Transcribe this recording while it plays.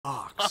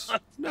box.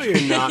 No,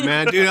 you're not,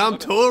 man. Dude, I'm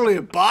totally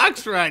a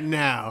box right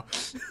now.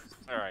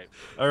 All right.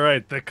 All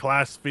right, the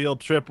class field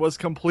trip was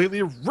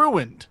completely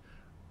ruined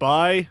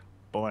by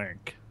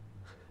blank.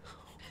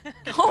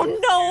 Oh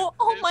no!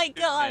 Oh my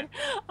god!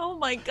 Oh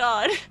my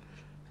god!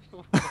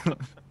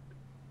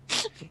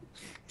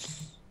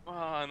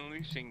 Oh,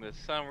 unleashing the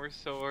summer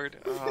sword.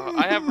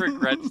 I have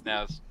regrets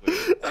now,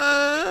 Squee.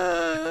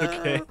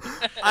 Okay.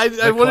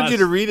 I wanted you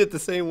to read it the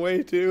same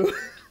way, too.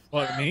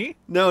 What, me?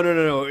 No.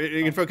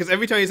 Because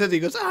every time he says it, he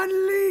goes,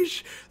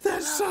 unleash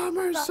the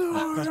summer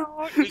sword.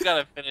 We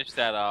gotta finish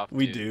that off.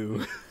 We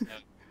dude. do.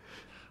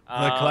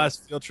 The class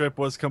field trip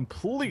was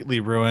completely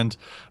ruined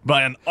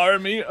by an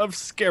army of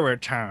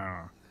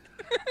skeleton.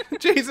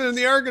 Jason and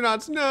the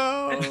Argonauts,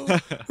 no.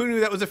 Who knew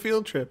that was a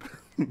field trip?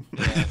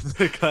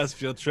 The class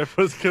field trip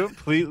was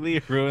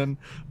completely ruined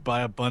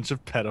by a bunch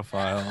of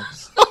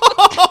pedophiles.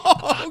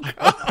 Oh,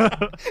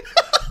 God.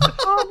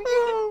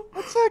 Oh, no.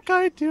 What's that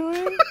guy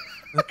doing?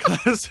 The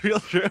class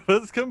field trip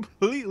was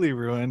completely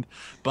ruined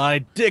by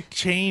Dick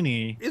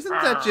Cheney. Isn't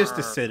that just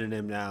a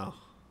synonym now?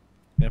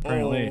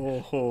 Apparently.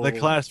 Oh. The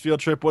class field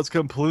trip was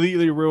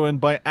completely ruined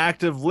by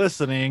active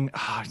listening.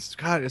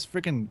 God, his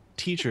freaking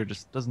teacher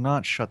just does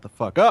not shut the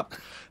fuck up.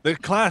 The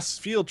class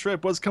field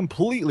trip was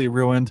completely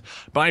ruined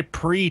by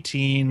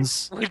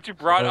preteens. We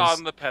brought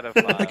on the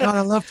pedophile. Oh my god,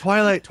 I love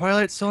Twilight.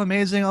 Twilight's so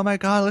amazing. Oh my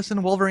god, listen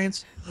to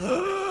Wolverines.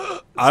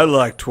 I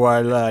like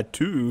Twilight,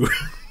 too.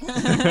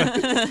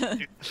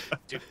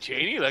 Dick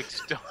Cheney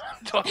likes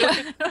Oh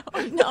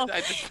no!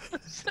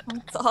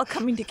 It's all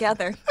coming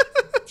together.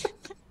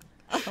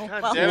 Oh,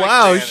 well.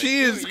 Wow,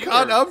 she is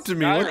caught up to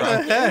me. What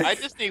the heck? I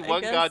just need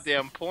one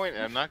goddamn point,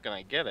 and I'm not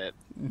gonna get it.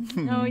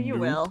 No, you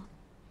will.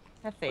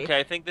 Have faith. Okay,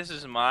 I think this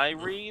is my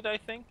read. I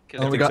think.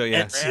 I think so,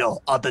 yeah.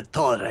 Ezio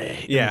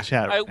Auditore. Yeah.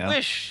 Chat, I yeah.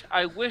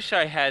 wish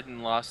I hadn't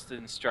lost the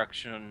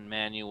instruction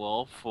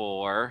manual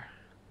for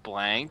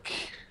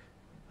blank.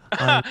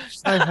 I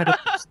had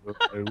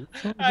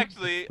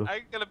Actually,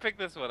 I'm gonna pick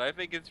this one. I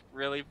think it's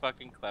really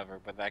fucking clever,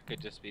 but that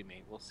could just be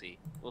me. We'll see.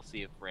 We'll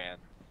see if Fran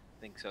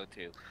thinks so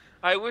too.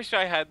 I wish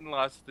I hadn't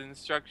lost the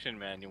instruction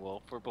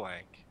manual for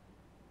blank.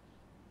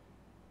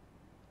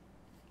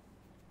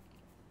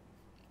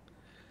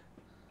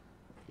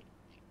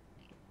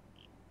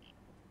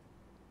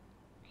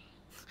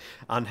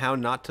 On how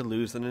not to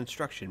lose an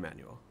instruction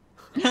manual.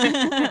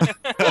 I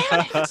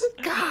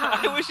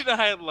wish I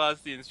had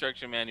lost the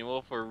instruction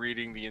manual for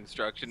reading the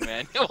instruction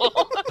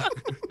manual.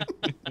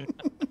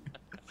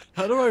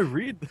 How do I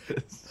read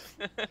this?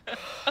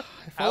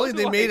 If only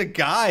they made a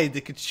guide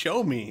that could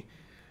show me.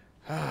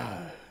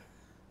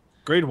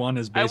 Grade 1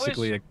 is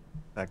basically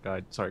that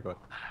guide. Sorry, go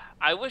ahead.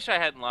 I wish I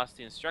hadn't lost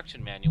the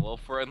instruction manual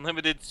for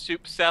unlimited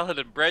soup, salad,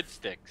 and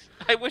breadsticks.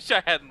 I wish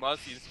I hadn't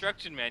lost the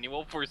instruction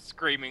manual for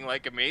screaming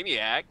like a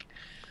maniac.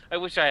 I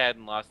wish I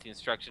hadn't lost the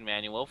instruction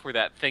manual for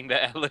that thing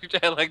that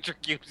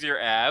electrocutes your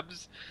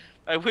abs.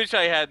 I wish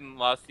I hadn't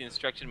lost the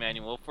instruction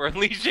manual for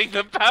unleashing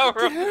the power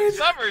of the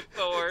summer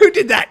sword. Who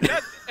did that?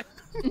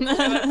 And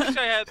I wish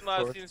I hadn't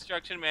lost the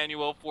instruction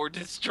manual for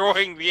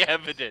destroying the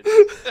evidence.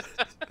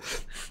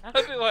 How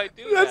do I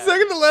do that? That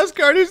second to last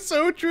card is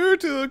so true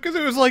to because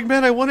it was like,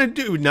 man, I want to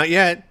do. Not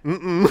yet.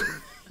 Don't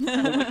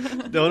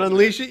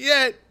unleash it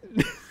yet.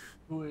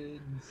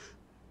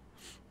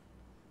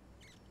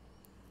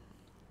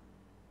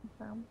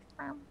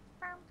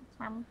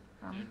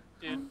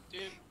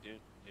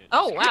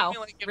 Oh wow!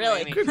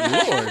 Really? Good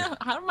lord.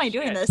 How am I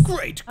doing this?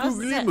 Great How's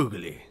googly this?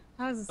 moogly.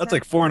 How is this That's set?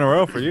 like 4 in a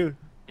row for you.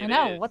 I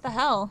know. What the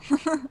hell?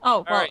 Oh,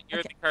 well. Alright,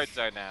 here okay. the cards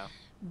are now.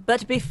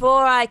 But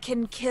before I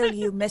can kill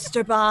you,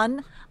 Mr.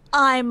 Bond,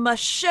 I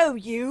must show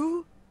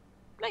you.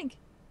 Blank.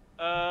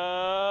 Do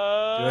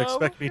you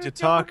expect me we're to gonna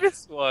talk? do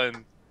this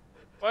one.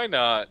 Why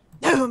not?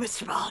 No,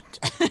 Mr. Bond.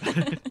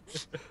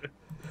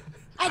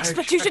 I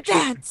expect you to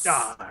dance.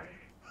 Die.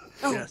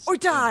 Oh, Yes. or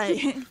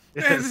die.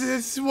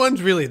 This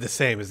one's really the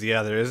same as the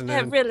other, isn't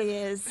it? It really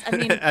is. I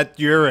mean, At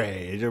your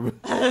age.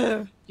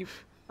 you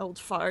old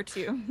fart,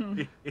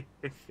 you.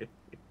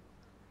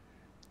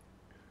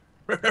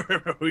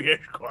 Yes,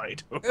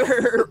 quite.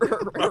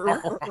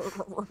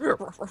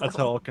 That's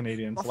how all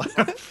Canadians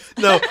laugh.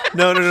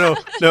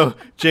 No.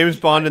 James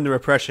Bond and the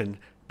repression.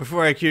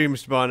 Before I kill you,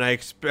 Mr. Bond, I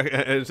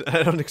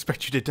don't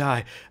expect you to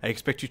die. I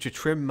expect you to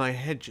trim my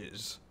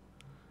hedges.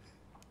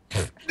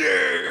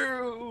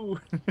 No.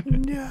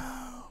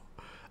 No.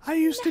 I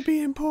used to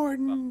be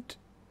important.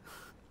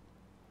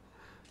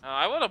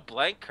 I want a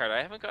blank card.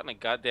 I haven't gotten a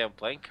goddamn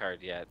blank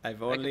card yet.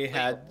 I've I only could play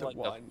had the like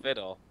one. A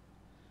fiddle.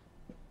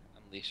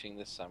 Unleashing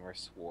the summer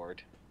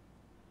sword.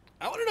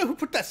 I want to know who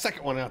put that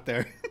second one out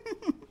there.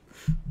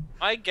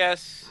 My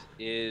guess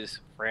is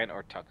Fran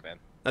or Tuckman.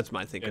 That's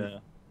my thinking. Yeah.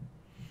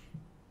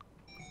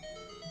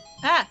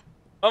 Ah!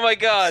 Oh my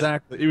god!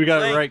 Exactly. We got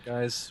it Blank. right,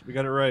 guys. We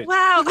got it right.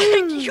 Wow!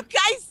 You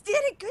guys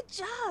did it. Good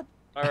job.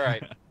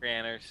 Alright,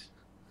 Franners.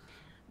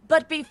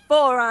 But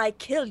before I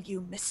kill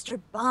you, Mr.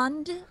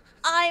 Bond,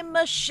 I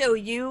must show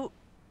you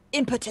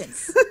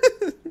impotence.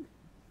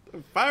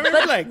 Fire in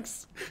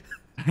blanks.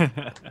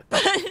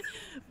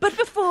 But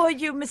before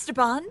you, Mr.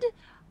 Bond,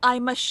 I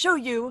must show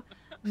you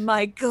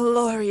my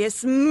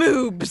glorious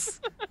moobs.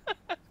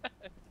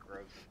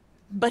 Gross.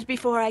 But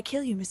before I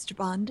kill you, Mr.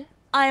 Bond,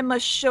 I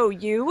must show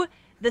you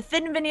the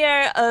thin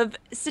veneer of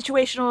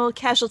situational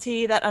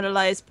casualty that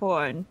underlies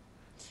porn.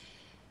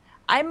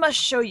 I must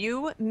show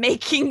you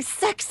making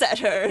sex at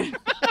her.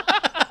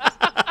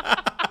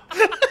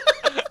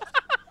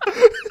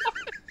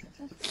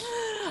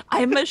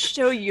 I must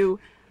show you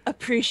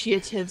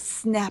appreciative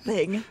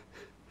snapping.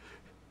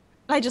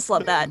 I just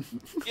love that.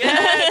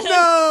 Yes! No.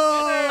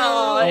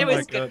 Oh, it Oh was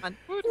my a good God.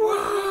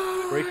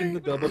 one. Breaking the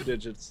double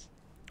digits.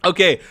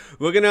 Okay,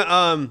 we're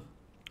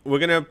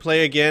gonna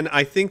play again.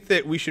 I think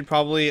that we should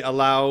probably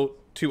allow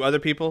 2 other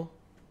people.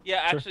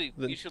 Yeah, Sure. actually,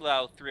 you should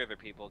allow 3 other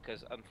people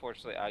because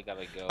unfortunately I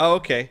gotta go. Oh,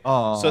 okay.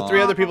 Aw. So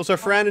 3 other people. So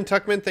Fran and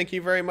Tuckman, thank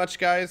you very much,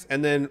 guys.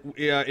 And then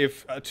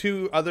if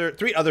 3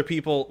 other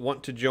people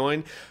want to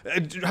join,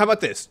 how about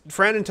this?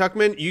 Fran and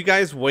Tuckman, you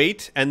guys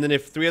wait, and then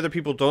if 3 other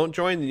people don't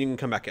join, then you can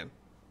come back in.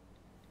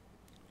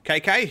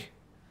 KK.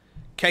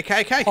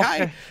 KK.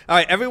 Okay. All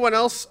right, everyone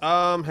else.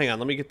 Hang on.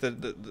 Let me get the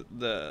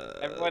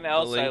Everyone the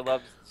else, I link.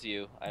 loves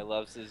you. I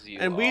loves you.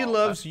 And we all.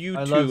 loves you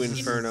I too, loves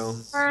Inferno.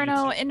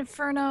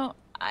 Inferno.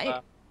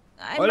 I'm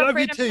I love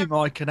you afraid too, I'm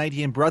my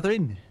Canadian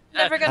brethren.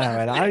 never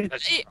gonna.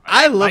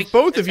 I love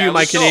both of you,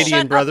 my Shut Canadian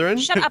Shut brethren.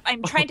 Up, shut up!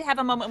 I'm trying to have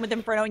a moment with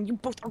Inferno, and you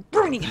both are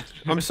ruining it.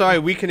 I'm sorry,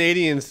 we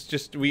Canadians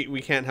just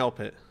we can't help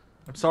it.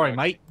 I'm sorry,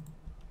 mate.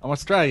 I'm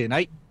Australian,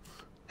 mate.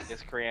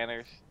 Yes,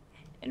 Corianders.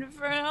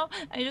 Inferno,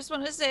 I just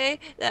want to say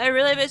that I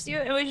really miss you,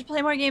 and we should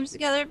play more games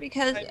together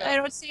because I know. I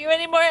don't see you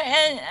anymore,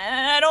 and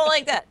I don't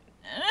like that.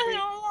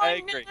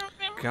 I agree.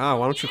 God,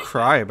 why don't you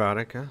cry about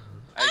it? God.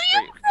 I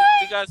agree.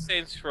 We got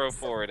Saints Row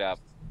Forward up.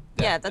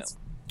 Yeah, that's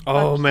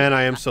Oh man,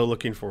 I am so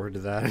looking forward to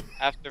that.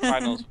 After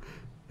finals.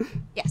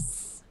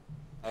 yes.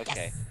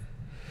 Okay. Yes.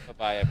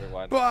 Bye-bye,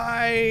 everyone.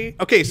 Bye.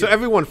 Okay, so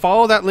everyone,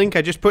 follow that link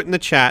I just put in the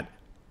chat.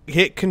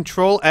 Hit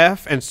Control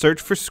F and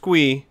search for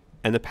Squee,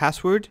 and the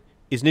password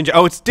is Ninja.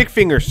 Oh, it's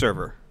Dickfinger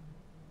server.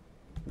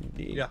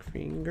 Yeah.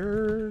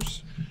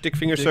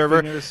 Dickfinger server,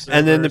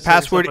 and then the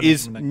password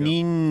is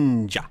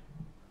Ninja.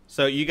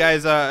 So you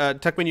guys,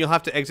 Tuckman, you'll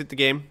have to exit the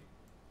game,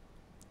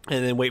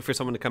 and then wait for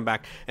someone to come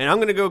back. And I'm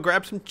gonna go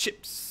grab some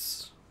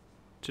chips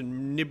to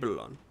nibble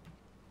on.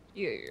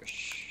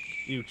 Yes.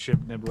 You chip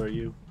nibbler,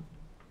 you.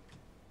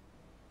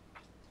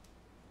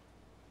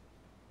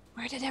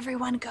 Where did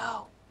everyone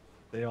go?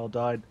 They all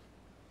died.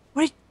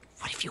 What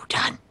have you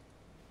done?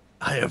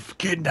 I have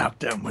kidnapped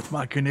them with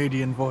my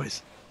Canadian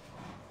voice.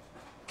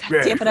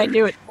 God damn it! I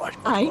knew it.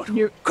 I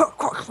knew.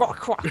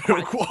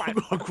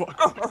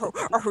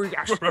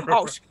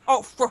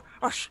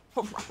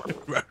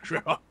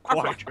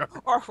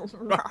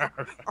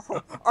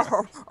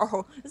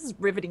 This is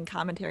riveting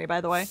commentary,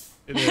 by the way.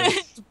 It is.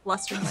 Just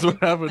blustering. That's like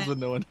what a happens man. when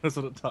no one knows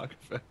what to talk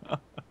about.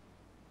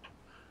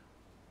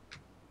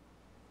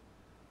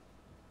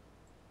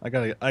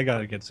 I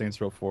gotta get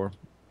Saints Row 4.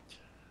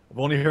 I've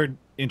only heard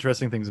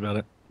interesting things about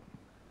it.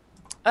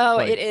 Oh,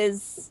 Like, it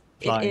is.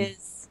 flying.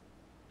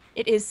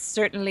 It is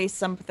certainly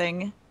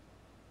something.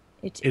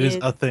 It is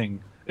a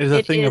thing. It is a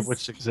it thing is- of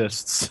which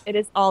exists. It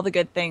is all the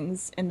good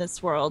things in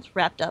this world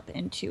wrapped up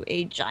into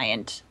a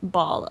giant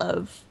ball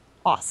of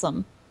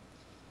awesome.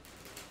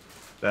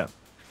 That's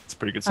a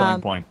pretty good selling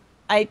Um, point.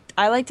 I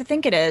like to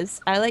think it is.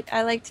 I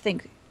like to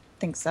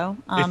think so.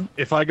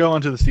 If I go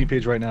onto the Steam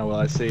page right now, will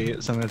I see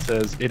something that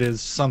says it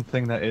is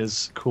something that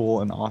is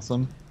cool and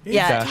awesome?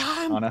 Yeah.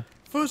 Dash Anna.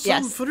 For some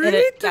Yes,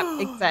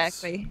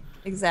 Fritos.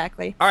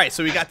 exactly. All right,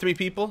 so we got 3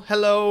 people.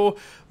 Hello,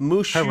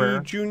 Mushu Hello.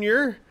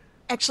 Jr.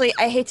 Actually,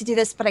 I hate to do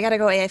this, but I gotta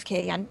go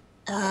AFK again.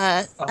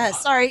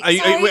 Sorry. Are you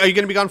sorry.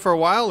 going to be gone for a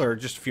while or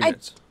just a few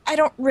minutes? I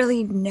don't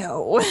really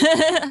know.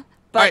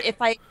 But Alright,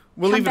 if I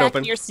we'll come leave it back open.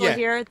 and you're still Yeah.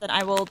 here, then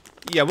I will.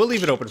 Yeah, we'll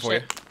leave it open for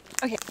you.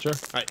 Okay. Sure.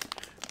 All right.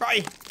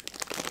 Bye.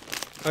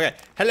 Okay.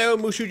 Hello,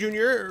 Mushu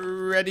Jr.,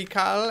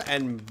 Radical,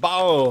 and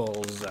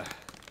Balls.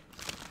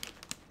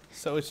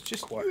 So it's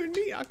just you and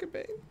me,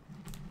 Akabe.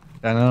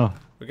 I know.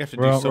 We're gonna have to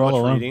We're do all- so we're all much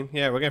alone. reading.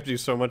 Yeah, we're gonna have to do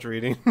so much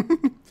reading.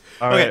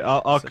 All right, Okay,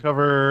 I'll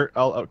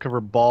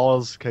cover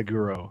Balls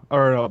Kaguro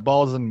or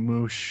Balls and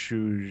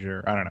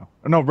Mushuger. I don't know.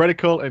 No,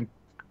 Reticle and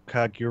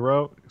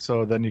Kaguro.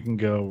 So then you can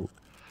go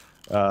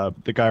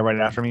the guy right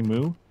after me,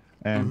 Moo,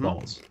 and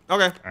Balls.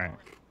 Okay. All right,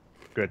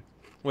 good,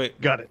 Wait.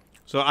 got it.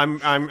 So I'm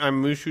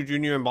Mushu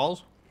Jr. and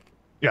Balls.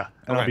 Yeah,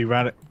 and I'll Okay. be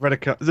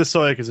Reticle. This so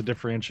like is a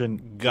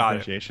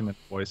differentiation of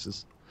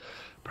voices.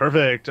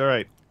 Perfect. All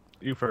right,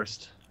 you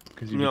first.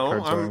 Because you No,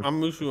 cards are- I'm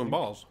Mushu and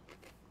Balls.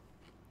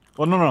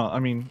 Well, no. I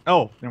mean,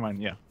 oh, never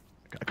mind. Yeah,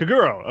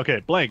 Kaguro.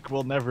 Okay, blank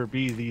will never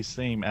be the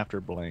same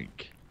after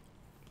blank.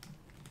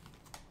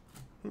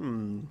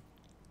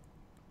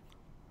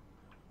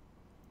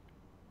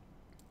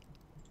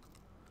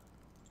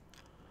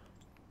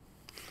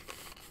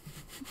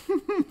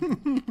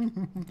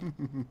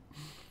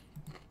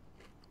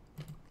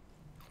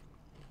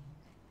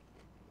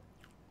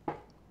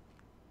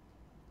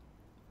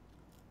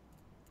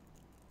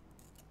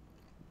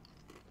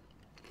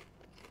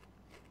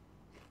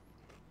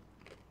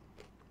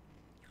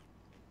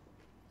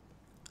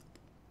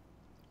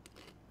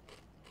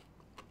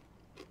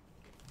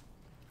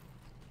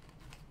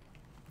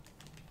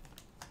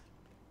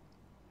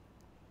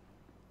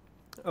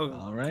 Okay.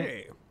 All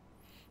right.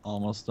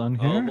 Almost done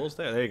here. Almost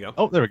there. There you go.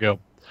 Oh, there we go.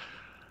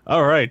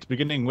 All right,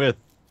 beginning with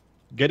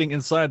getting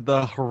inside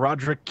the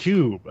Herodric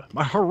Cube.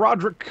 My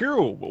Herodric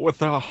Cube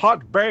with a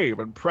hot babe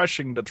and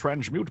pressing the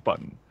transmute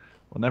button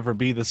will never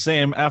be the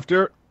same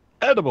after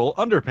edible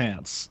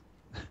underpants.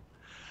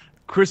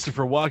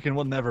 Christopher Walken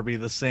will never be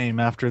the same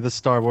after the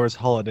Star Wars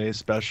Holiday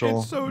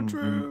Special. It's so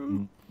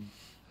true.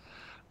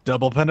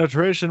 Double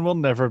penetration will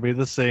never be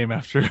the same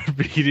after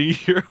beating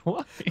your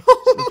wife.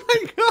 Oh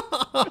my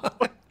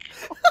god!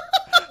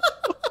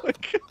 Oh my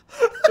god,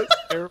 that's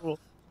terrible.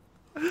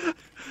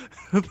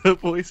 The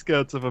Boy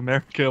Scouts of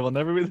America will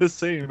never be the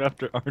same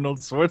after Arnold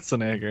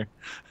Schwarzenegger.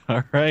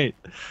 All right.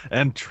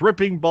 And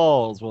tripping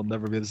balls will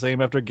never be the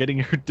same after getting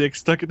your dick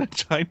stuck in a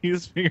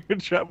Chinese finger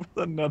trap with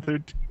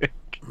another dick.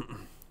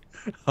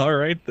 All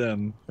right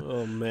then.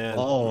 Oh man.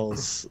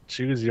 Balls.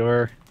 Choose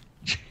your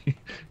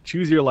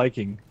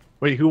liking.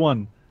 Wait, who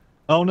won?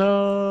 Oh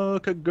no,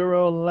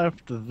 Kaguro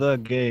left the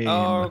game.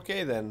 Oh,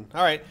 okay then.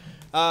 All right.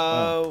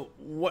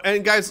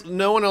 And guys,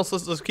 no one else.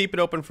 Let's keep it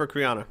open for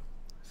Kriana.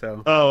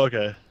 So. Oh,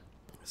 okay.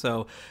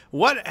 So,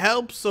 what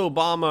helps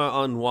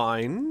Obama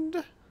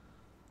unwind?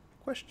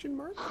 Question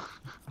mark.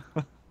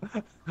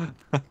 Oh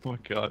my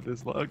god,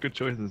 there's a lot of good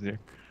choices here.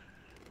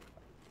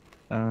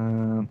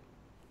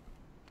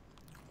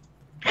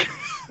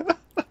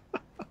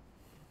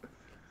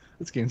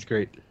 This game's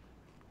great.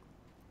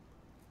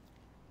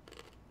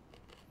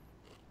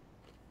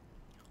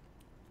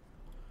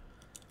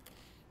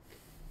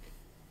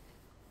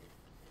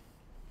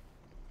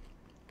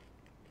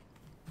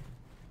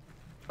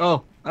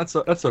 Oh, that's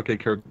okay,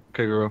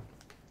 Kaguro.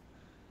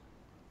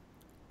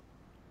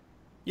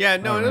 Yeah,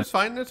 no, All that's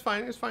right. fine. That's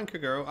fine. It's fine,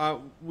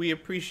 Kaguro. We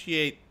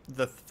appreciate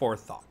the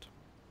forethought.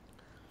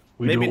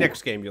 We Maybe do-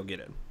 next game you'll get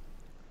in.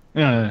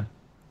 Yeah.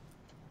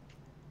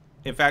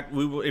 In fact,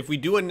 we will. If we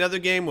do another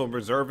game, we'll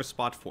reserve a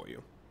spot for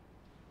you.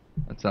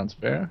 That sounds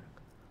fair.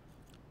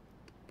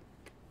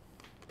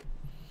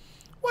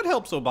 What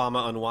helps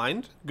Obama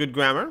unwind? Good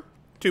grammar,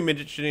 2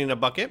 midgets shitting in a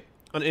bucket,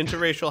 an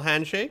interracial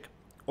handshake,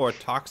 or a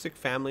toxic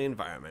family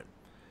environment?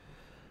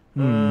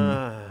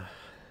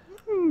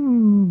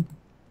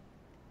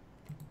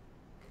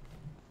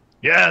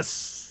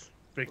 Yes!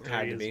 Had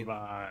Victory to is be.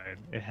 mine.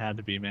 It had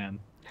to be, man.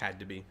 Had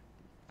to be.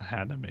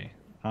 Had to be.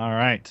 All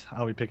right,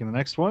 I'll be picking the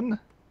next one.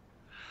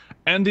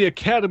 And the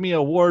Academy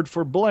Award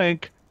for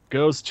blank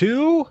goes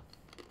to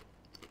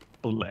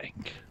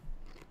blank.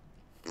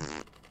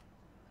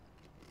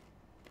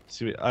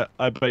 See,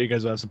 I bet you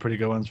guys will have some pretty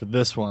good ones for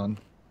this one.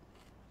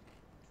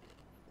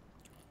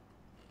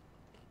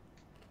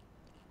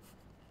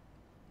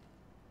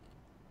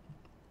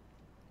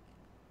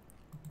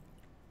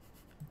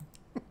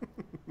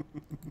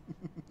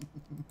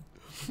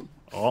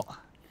 Oh,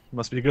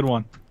 must be a good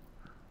one.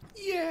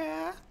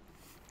 Yeah.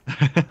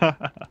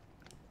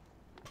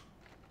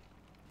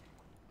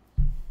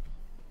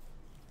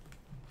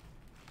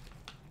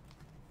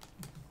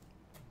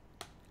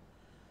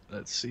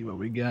 Let's see what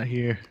we got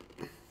here.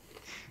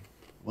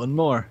 One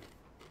more.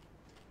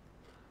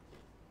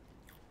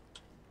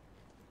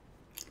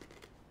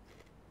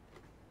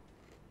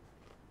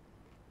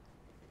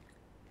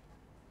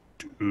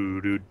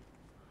 Doo-doo.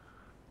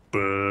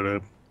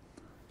 Ba-dum.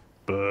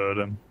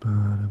 Ba-dum.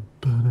 Ba-dum.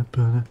 Ba-dum.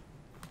 Ba-dum.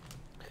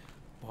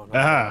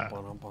 Ah.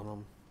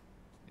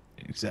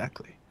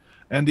 Exactly.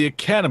 And the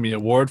Academy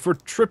Award for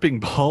tripping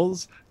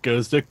balls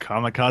goes to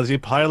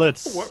Kamikaze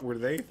Pilots. What were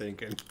they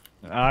thinking?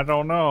 I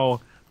don't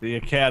know. The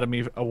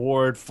Academy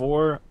Award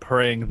for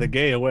praying the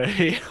gay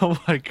away. Oh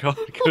my god,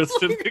 goes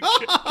to the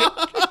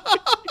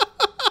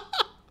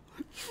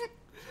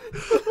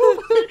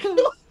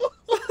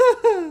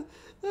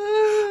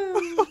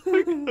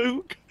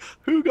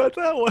Who got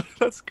that one?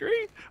 That's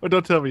great. Oh,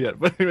 don't tell me yet.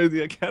 But anyway,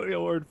 the Academy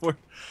Award for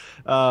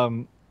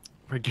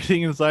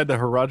getting inside the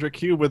Herodric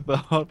Cube with the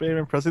hot babe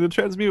and pressing the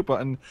transmute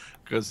button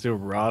goes to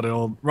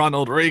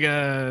Ronald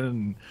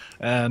Reagan.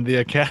 And the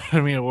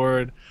Academy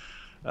Award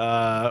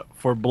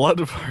for blood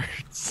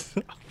farts.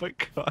 Oh my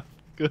god,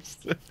 goes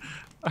to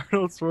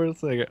Arnold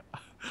Schwarzenegger.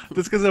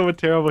 Just because I'm a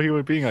terrible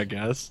human being, I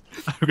guess.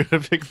 I'm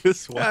gonna pick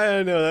this one.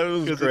 I know, that was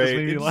 'Cause it just great.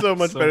 made me It's laugh so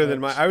much so better than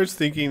much. mine. I was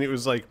thinking it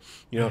was like,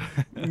 yeah.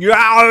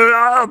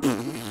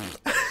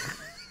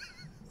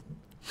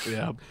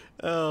 Yeah.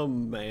 Oh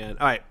man.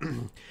 All right.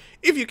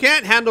 If you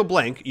can't handle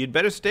blank, you'd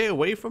better stay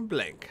away from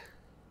blank.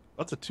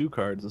 Lots of 2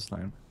 cards this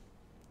time.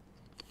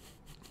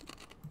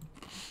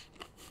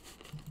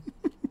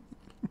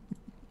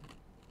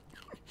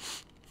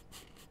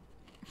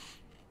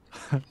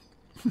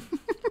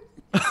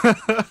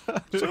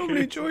 So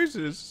many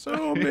choices.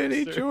 So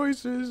many Sure.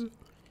 choices.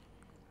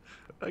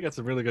 I got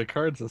some really good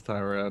cards this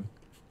time around.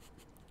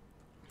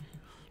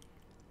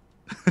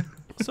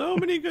 So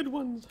many good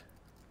ones.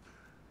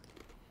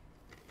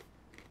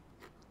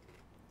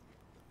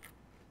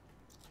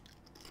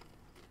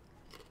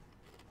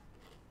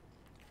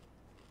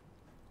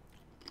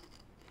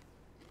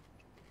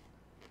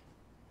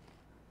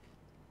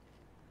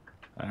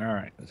 All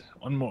right,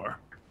 one more.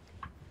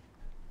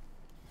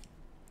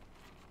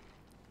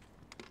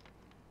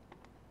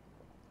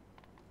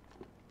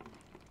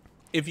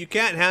 If you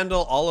can't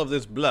handle all of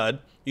this blood,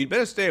 you'd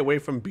better stay away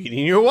from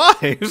beating your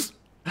wives.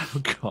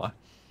 Oh God.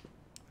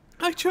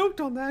 I choked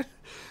on that.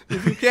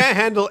 If you can't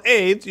handle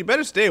AIDS, you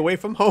better stay away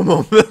from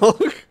homo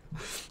milk.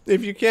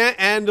 If you can't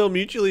handle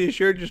mutually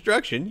assured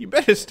destruction, you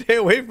better stay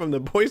away from the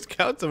Boy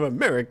Scouts of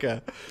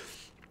America.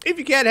 If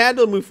you can't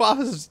handle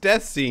Mufasa's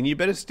death scene, you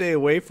better stay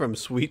away from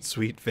sweet,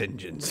 sweet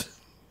vengeance.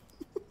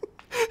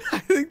 I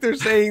think they're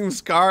saying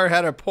Scar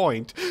had a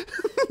point.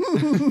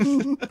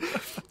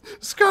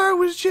 Scar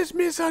was just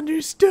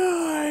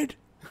misunderstood.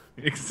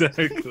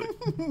 Exactly.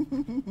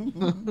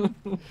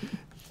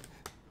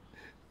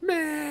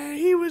 Man,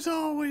 he was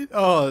always...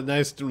 Oh,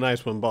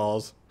 nice one,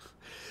 Balls.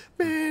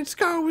 Man,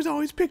 Scar was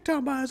always picked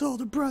on by his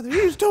older brother.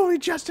 He was totally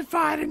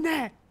justified in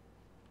that.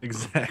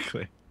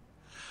 Exactly.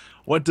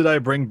 What did I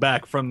bring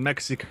back from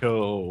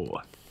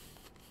Mexico?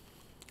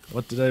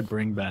 What did I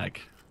bring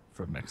back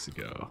from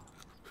Mexico?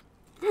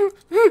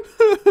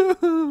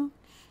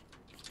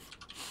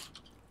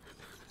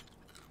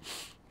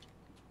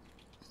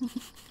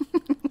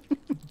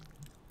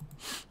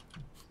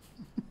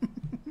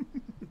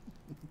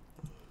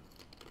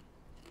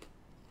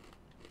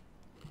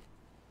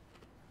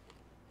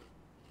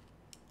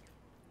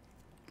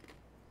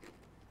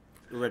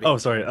 Ready. Oh,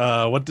 sorry.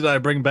 What did I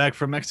bring back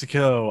from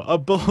Mexico? A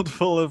boat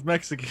full of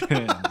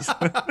Mexicans.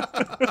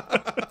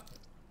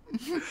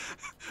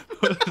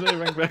 What did I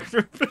bring back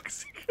from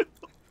Mexico?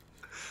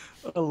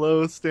 A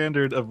low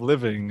standard of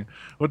living.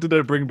 What did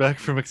I bring back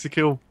from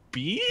Mexico?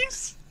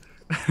 Bees?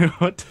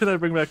 What did I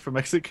bring back from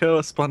Mexico?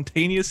 A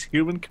spontaneous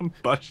human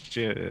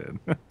combustion.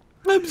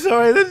 I'm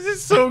sorry, this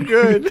is so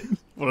good.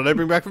 What did I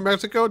bring back from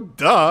Mexico?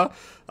 Duh.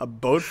 A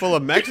boat full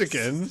of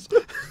Mexicans.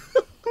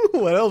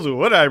 What else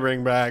would I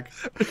bring back?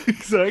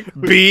 Exactly.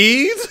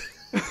 Bees?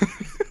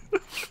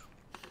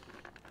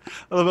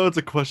 Although it's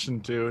a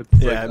question too.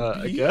 It's Yeah, like,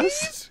 I bees?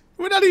 guess.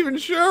 We're not even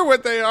sure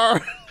what they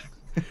are.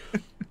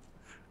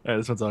 Alright,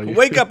 this one's all you.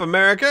 Wake up,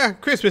 America.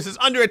 Christmas is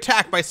under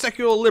attack by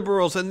secular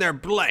liberals and their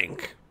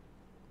blank.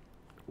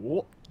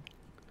 Wha-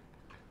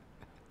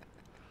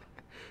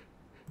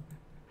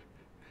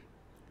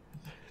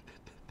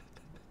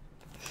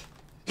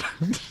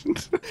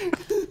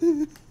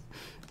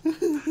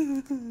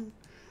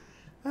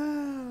 Oh,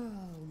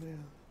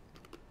 man.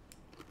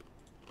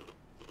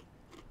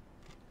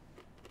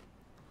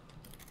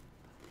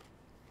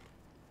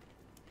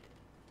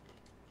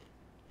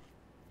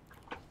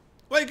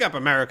 Wake up,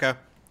 America.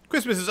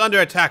 Christmas is under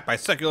attack by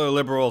secular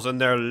liberals and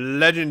their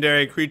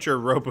legendary creature,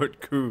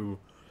 Robert Coup.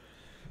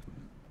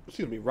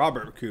 Excuse me,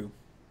 Robert Coup.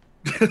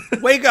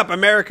 Wake up,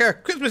 America.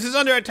 Christmas is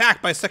under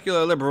attack by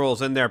secular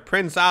liberals and their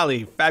Prince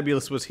Ali.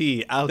 Fabulous was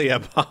he, Ali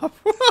Abab.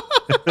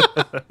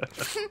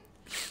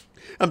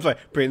 I'm sorry.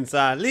 Prince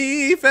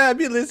Ali,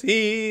 fabulous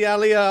he,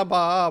 Ali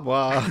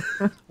Ababa.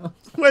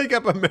 Wake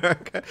up,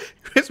 America.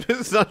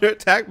 Christmas is under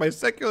attack by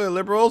secular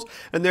liberals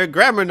and their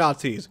grammar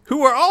Nazis,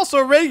 who are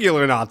also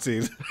regular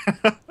Nazis.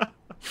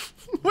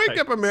 Wake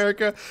up,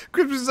 America.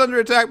 Christmas is under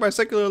attack by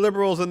secular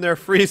liberals and their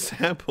free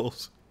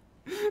samples.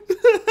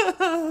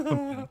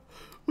 Alright,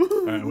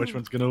 which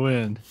one's gonna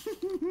win?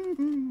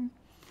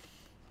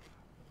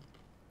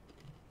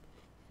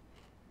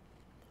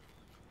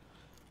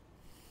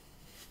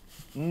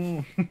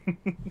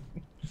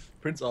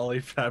 Prince Ali,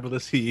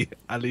 fabulous he,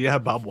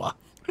 Aliyah Babwa.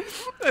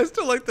 I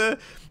still like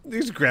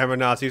these grammar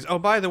Nazis. Oh,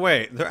 by the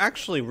way, they're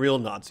actually real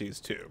Nazis,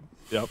 too.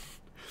 Yep.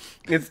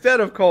 Instead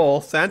of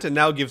coal, Santa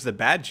now gives the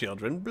bad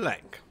children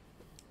blank.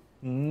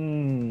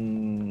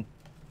 Mm.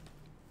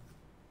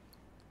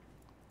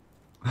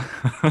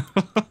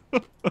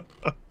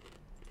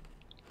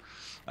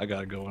 I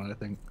gotta go one, I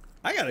think.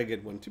 I got a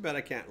good one. Too bad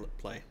I can't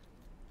play.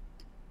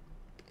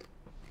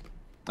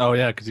 Oh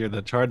yeah, because you're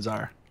the card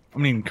czar. I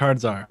mean, card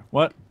czar.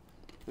 What?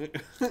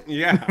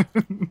 Yeah.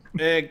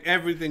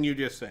 Everything you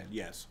just said,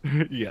 yes.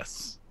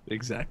 Yes,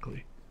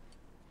 exactly.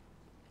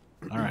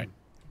 All right.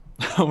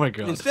 Oh my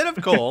god. Instead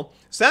of coal,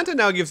 Santa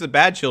now gives the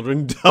bad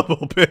children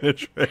double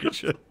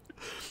penetration.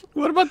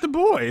 What about the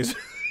boys?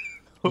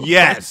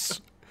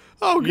 Yes.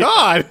 Oh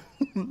god.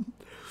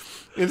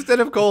 Instead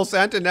of coal,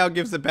 Santa now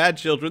gives the bad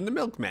children the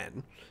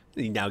milkman.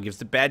 He now gives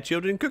the bad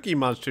children Cookie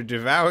Monster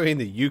devouring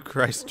the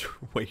Eucharist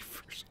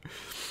wafers.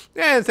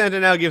 And Santa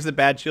now gives the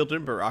bad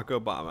children Barack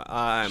Obama.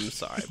 I'm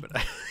sorry, but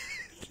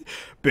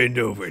bend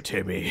over,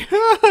 Timmy.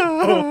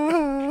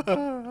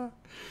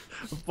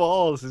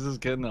 Balls. This is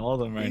getting all of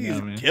them right He's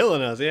now, man.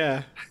 killing us,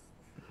 yeah.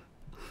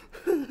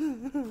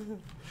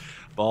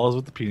 Balls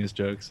with the penis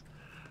jokes.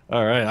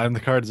 All right, I'm the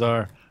card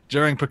czar.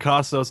 During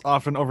Picasso's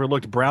often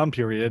overlooked brown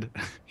period,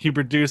 he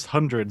produced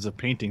hundreds of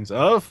paintings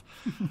of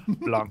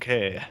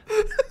Blanquet.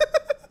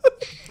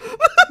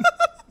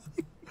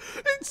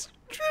 It's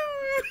true.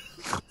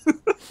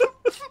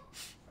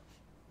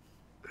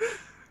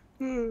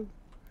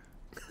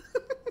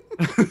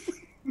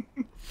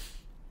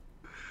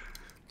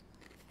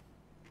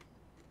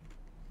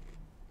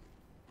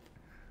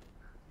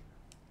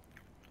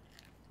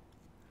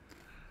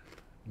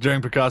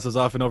 During Picasso's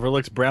often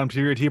overlooked brown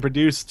period, he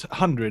produced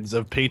hundreds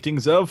of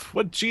paintings of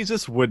what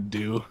Jesus would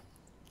do.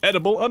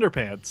 Edible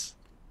underpants.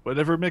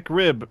 whatever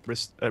McRib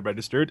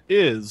registered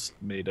is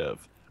made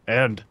of.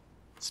 And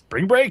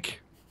Spring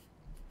Break.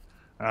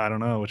 I don't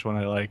know which one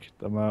I like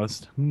the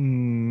most.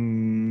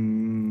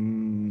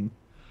 I'm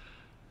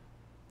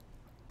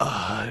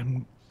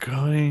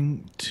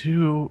going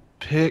to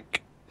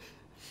pick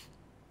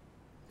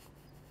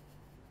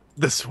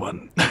this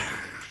one.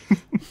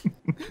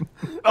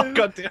 Oh,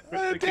 God damn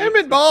it. Damn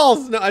it,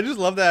 balls! No, I just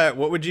love that.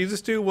 What would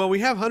Jesus do? Well, we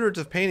have hundreds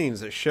of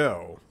paintings that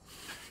show.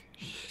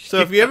 So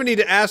if you ever need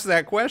to ask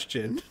that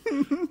question.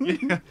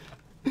 Yeah.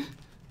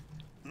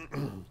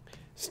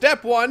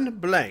 Step 1,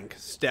 blank.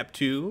 Step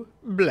 2,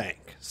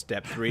 blank.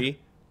 Step 3,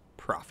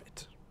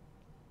 profit.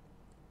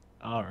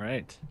 All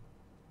right.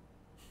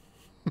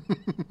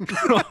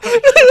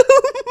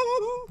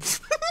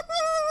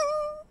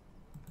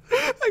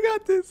 I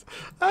got this.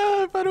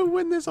 If I don't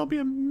win this, I'll be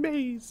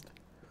amazed.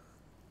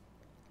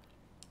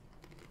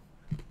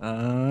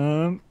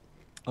 Oh,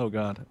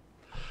 God.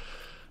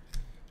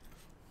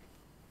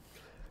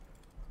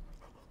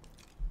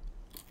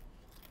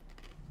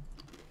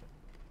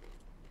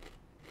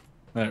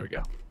 There we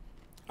go.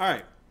 All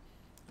right.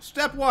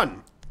 Step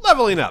 1,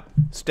 leveling up.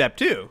 Step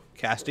 2,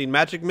 casting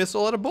magic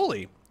missile at a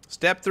bully.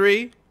 Step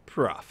 3,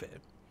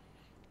 profit.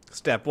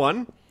 Step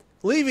 1,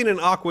 leaving an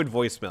awkward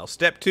voicemail.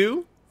 Step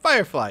 2,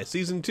 Firefly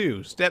Season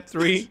 2. Step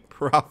 3,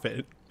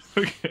 profit.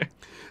 Okay.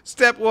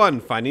 Step 1,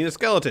 finding a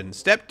skeleton.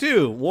 Step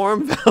 2,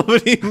 warm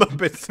velvety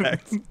Muppet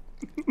sex.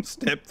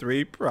 Step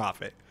 3,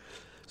 profit.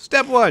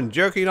 Step 1,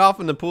 jerking off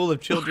in the pool of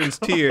children's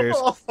tears.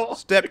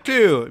 Step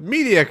 2,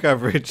 media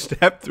coverage.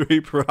 Step 3,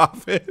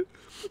 profit.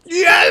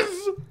 Yes!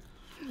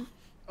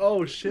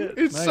 Oh, shit.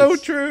 It's so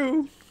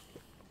true.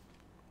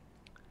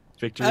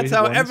 Victory That's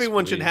how one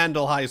everyone should squeeze.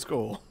 handle high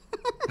school.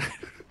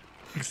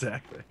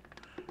 Exactly.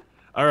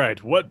 All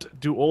right. What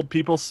do old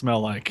people smell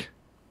like?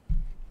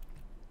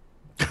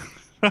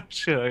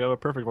 Shit, I got a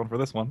perfect one for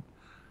this one.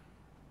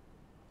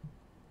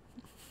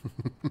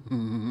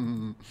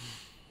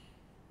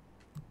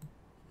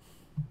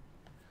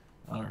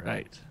 All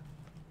right.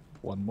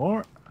 One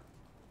more.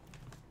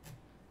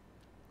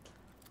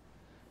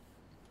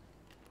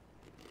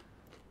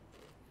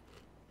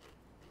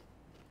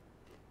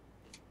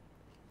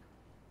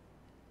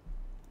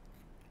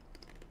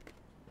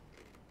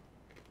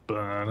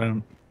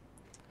 Ba-dum.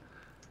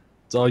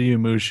 It's all you,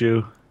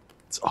 Mushu.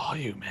 It's all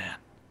you, man.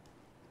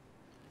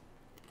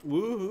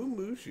 Woohoo,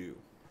 Mushu.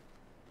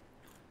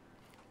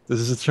 This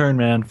is a turn,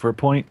 man. For a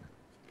point,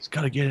 just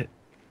gotta get it.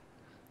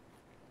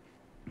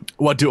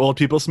 What do old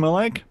people smell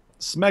like?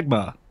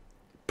 Smegma,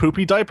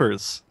 poopy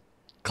diapers,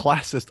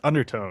 classist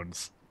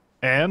undertones,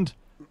 and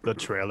the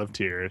Trail of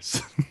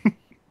Tears. Which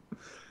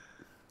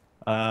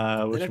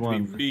That'd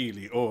one? be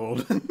really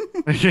old.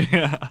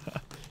 Yeah.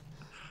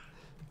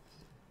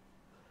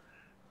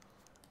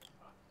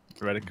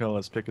 Radical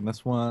is picking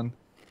this one.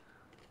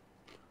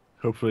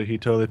 Hopefully he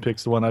totally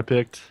picks the one I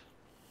picked.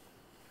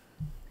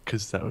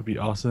 Because that would be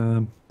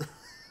awesome.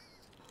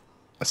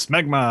 A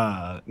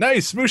Smegma!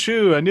 Nice!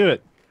 Mushu! I knew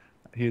it!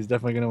 He's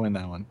definitely going to win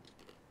that one.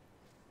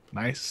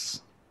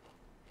 Nice.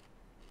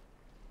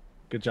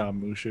 Good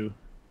job, Mushu.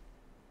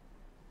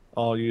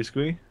 All you,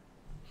 Squee?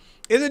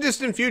 In the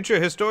distant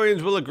future,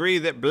 historians will agree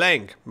that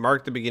blank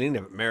marked the beginning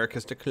of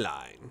America's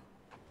decline.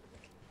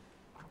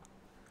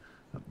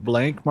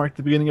 Blank marked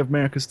the beginning of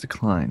America's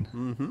decline.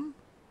 Mm-hmm.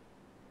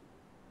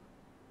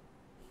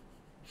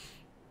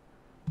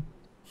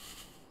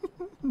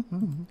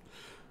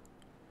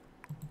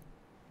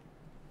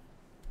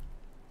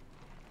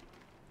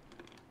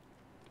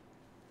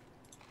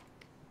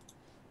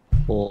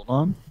 Hold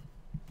on.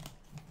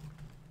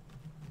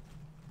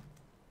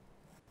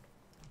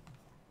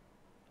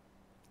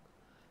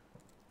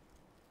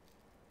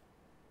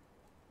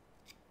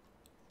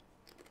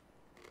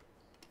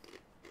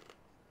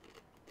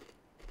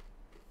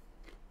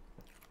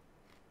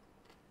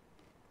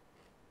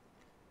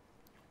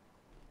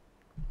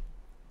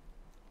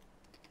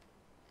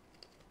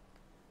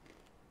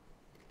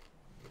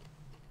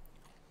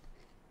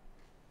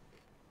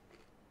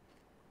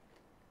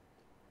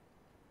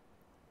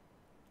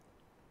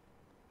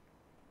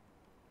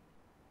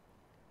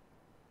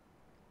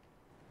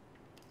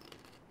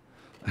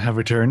 I have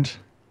returned.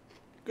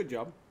 Good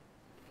job.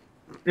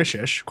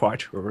 Yes,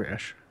 quite.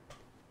 Yes.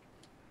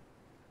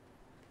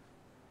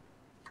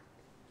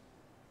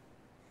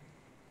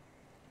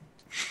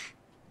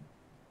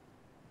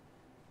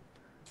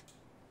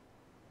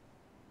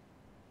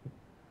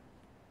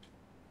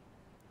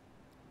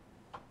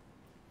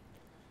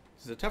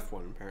 This is a tough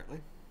one,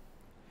 apparently.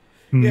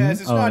 Yes,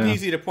 it's Oh, not yeah.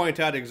 easy to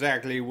point out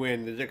exactly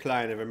when the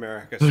decline of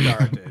America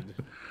started.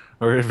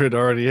 Or if it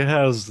already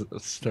has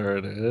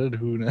started,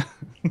 who knows?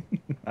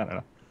 I don't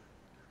know.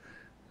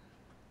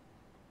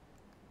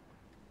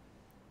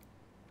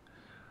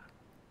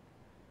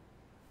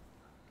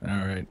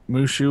 All right,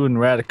 Mushu and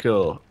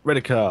Radical.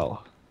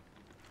 Radical.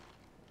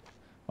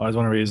 I always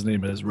want to read his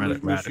name as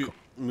Radical.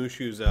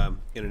 Mushu's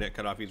internet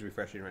cut off. He's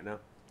refreshing right now.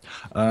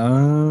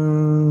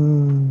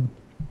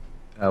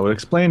 I would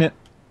explain it.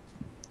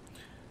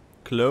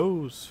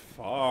 Close,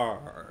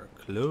 far,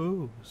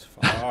 Close,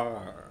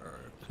 far.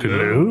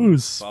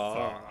 Close.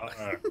 Far.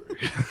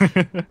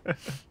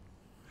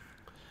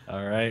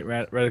 All right,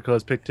 Radical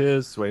has picked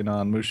his. Waiting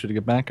on Musha to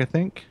get back, I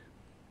think.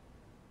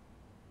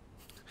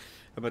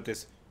 How about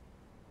this?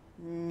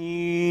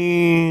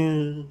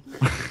 We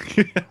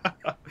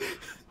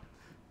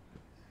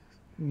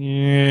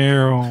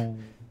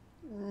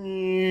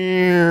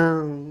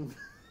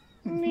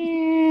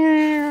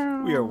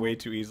are way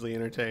too easily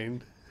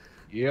entertained.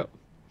 Yep.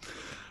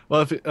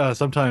 Well, if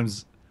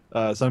sometimes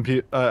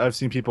I've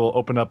seen people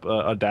open up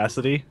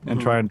Audacity and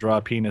try and draw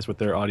a penis with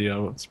their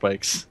audio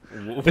spikes.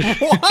 What?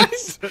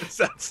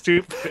 That's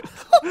stupid.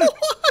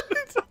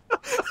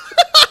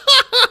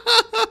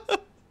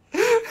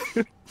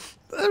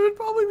 That would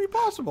probably be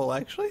possible,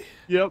 actually.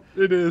 Yep,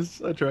 it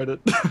is. I tried it.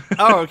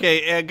 Oh,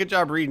 okay. Good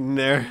job reading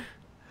there.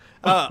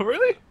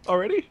 Really?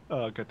 Already?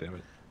 Oh, god damn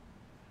it.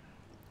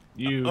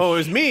 You. Oh, it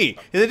was me.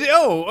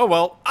 Oh,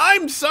 well,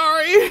 I'm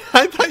sorry.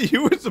 I thought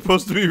you were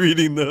supposed to be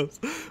reading those.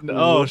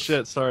 Oh Whoops.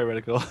 shit! Sorry,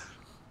 Radical.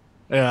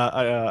 Yeah,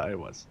 I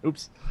was.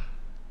 Oops.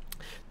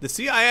 The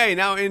CIA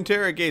now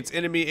interrogates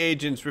enemy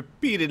agents,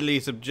 repeatedly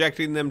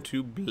subjecting them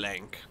to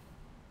blank.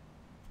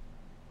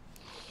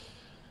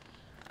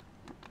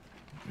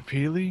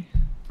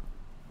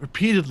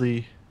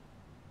 Repeatedly.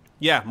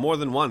 Yeah, more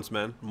than once,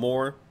 man.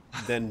 More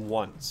than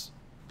once.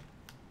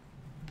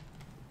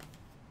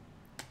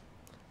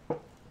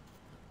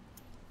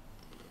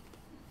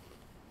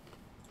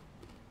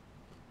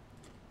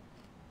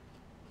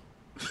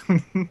 I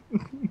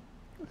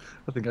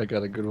think I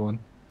got a good one.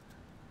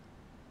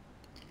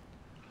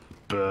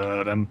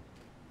 But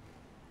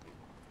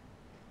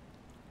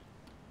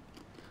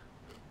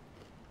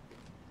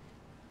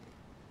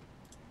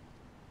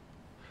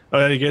Oh,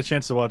 did you get a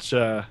chance to watch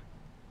that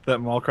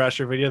Mall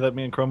Crasher video that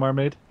me and Cromar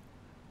made?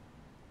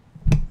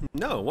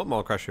 No, what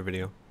Mall Crusher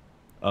video?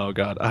 Oh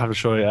god, I have to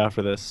show you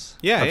after this.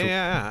 Yeah.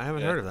 I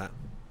haven't heard of that.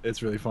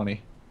 It's really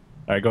funny.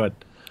 All right, go ahead.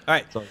 All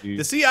right. So you-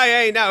 The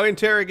CIA now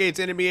interrogates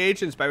enemy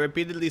agents by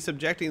repeatedly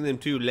subjecting them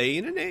to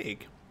laying an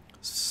egg,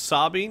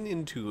 sobbing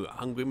into a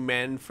hungry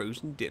man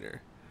frozen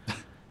dinner,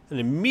 an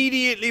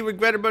immediately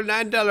regrettable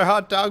 $9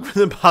 hot dog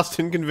from the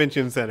Boston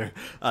Convention Center,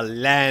 a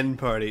LAN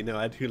party. No,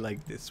 I do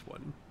like this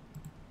one.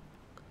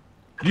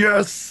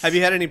 Yes. Have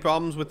you had any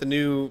problems with the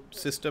new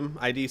system,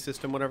 ID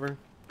system, whatever?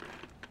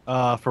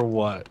 For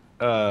what?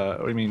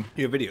 What do you mean?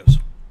 Your videos.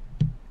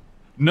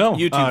 No.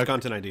 YouTube's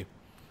Content ID.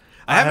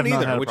 I have haven't not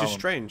either, had a which is problem.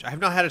 strange. I have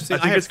not had a I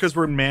single. think it's because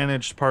we're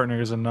managed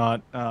partners and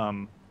not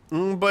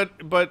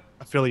but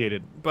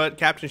affiliated.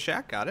 Captain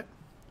Shack got it,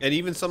 and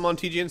even some on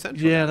TGN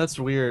Central. Yeah, that's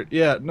weird.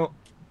 Yeah, no.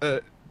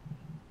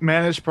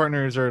 Managed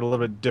partners are a little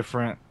bit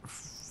different.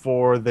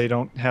 For they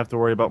don't have to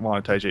worry about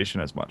monetization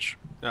as much.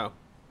 No.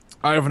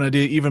 I have an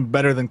idea even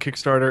better than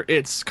Kickstarter.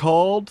 It's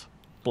called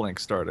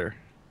Blank Starter.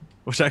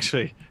 Which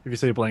actually, if you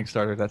say Blank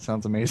Starter, that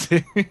sounds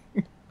amazing.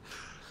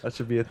 That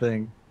should be a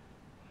thing.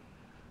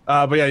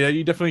 But yeah,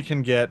 you definitely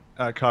can get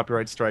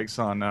copyright strikes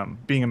on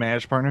being a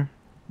managed partner.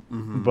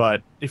 Mm-hmm.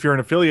 But if you're an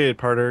affiliated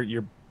partner,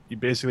 you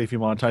basically, if you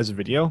monetize a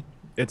video,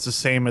 it's the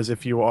same as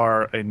if you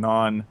are a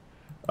non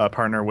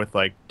partner with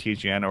like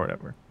TGN or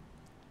whatever.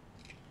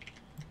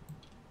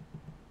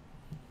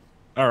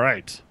 All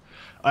right.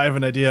 I have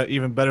an idea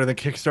even better than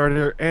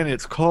Kickstarter, and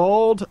it's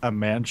called a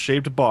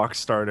man-shaped box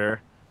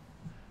starter.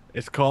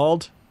 It's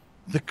called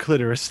the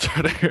Clitoris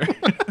Starter.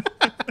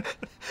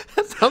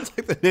 That sounds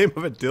like the name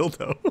of a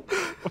dildo.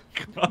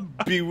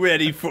 Be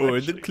ready for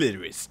the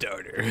clitoris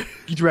starter.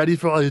 Get ready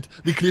for it.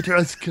 The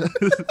Clitoris,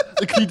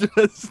 the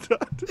Clitoris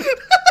Starter.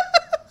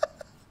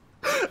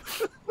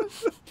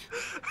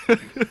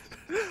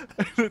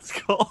 And it's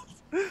called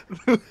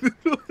the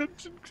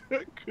Legend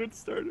Good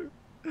Starter.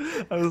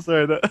 I'm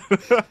sorry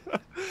that.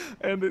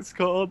 And it's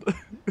called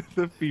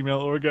the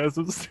Female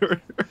Orgasm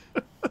Starter.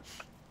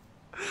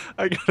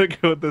 I gotta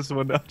go with this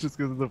one now just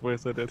because of the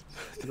voice I did.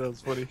 That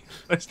was funny.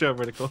 Nice job,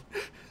 Radical.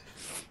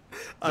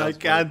 I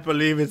can't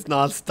believe it's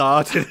not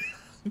started.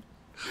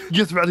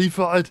 Get ready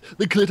for it.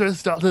 The Clitoris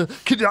Starter.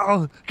 Get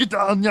down,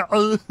 yeah.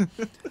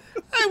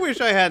 I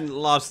wish I hadn't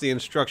lost the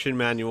instruction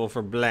manual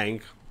for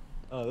blank.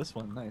 Oh, this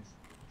one, nice.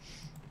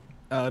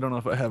 I don't know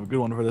if I have a good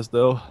one for this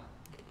though.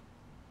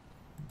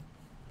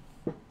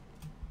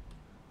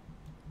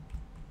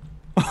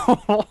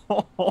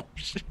 Oh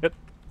shit.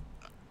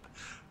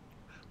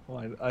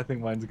 Well, I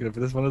think mine's good for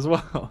this one as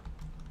well.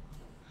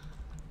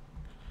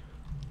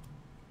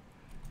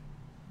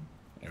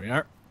 There we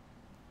are.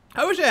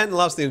 I wish I hadn't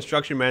lost the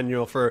instruction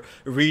manual for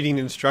reading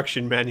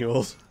instruction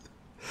manuals.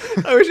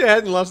 I wish I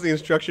hadn't lost the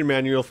instruction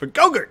manual for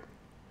Gogurt.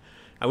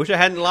 I wish I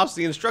hadn't lost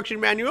the instruction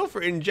manual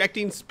for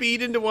injecting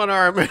speed into one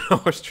arm and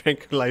horse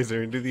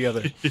tranquilizer into the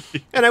other.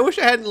 And I wish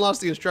I hadn't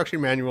lost the instruction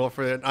manual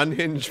for an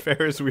unhinged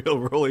Ferris wheel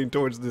rolling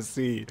towards the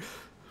sea.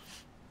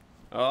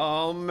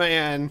 Oh,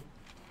 man.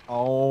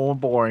 Oh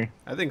boy.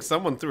 I think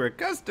someone threw a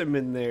custom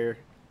in there.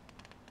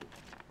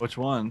 Which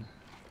one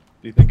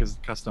do you think is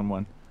the custom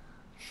one?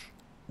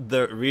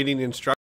 The reading instruction.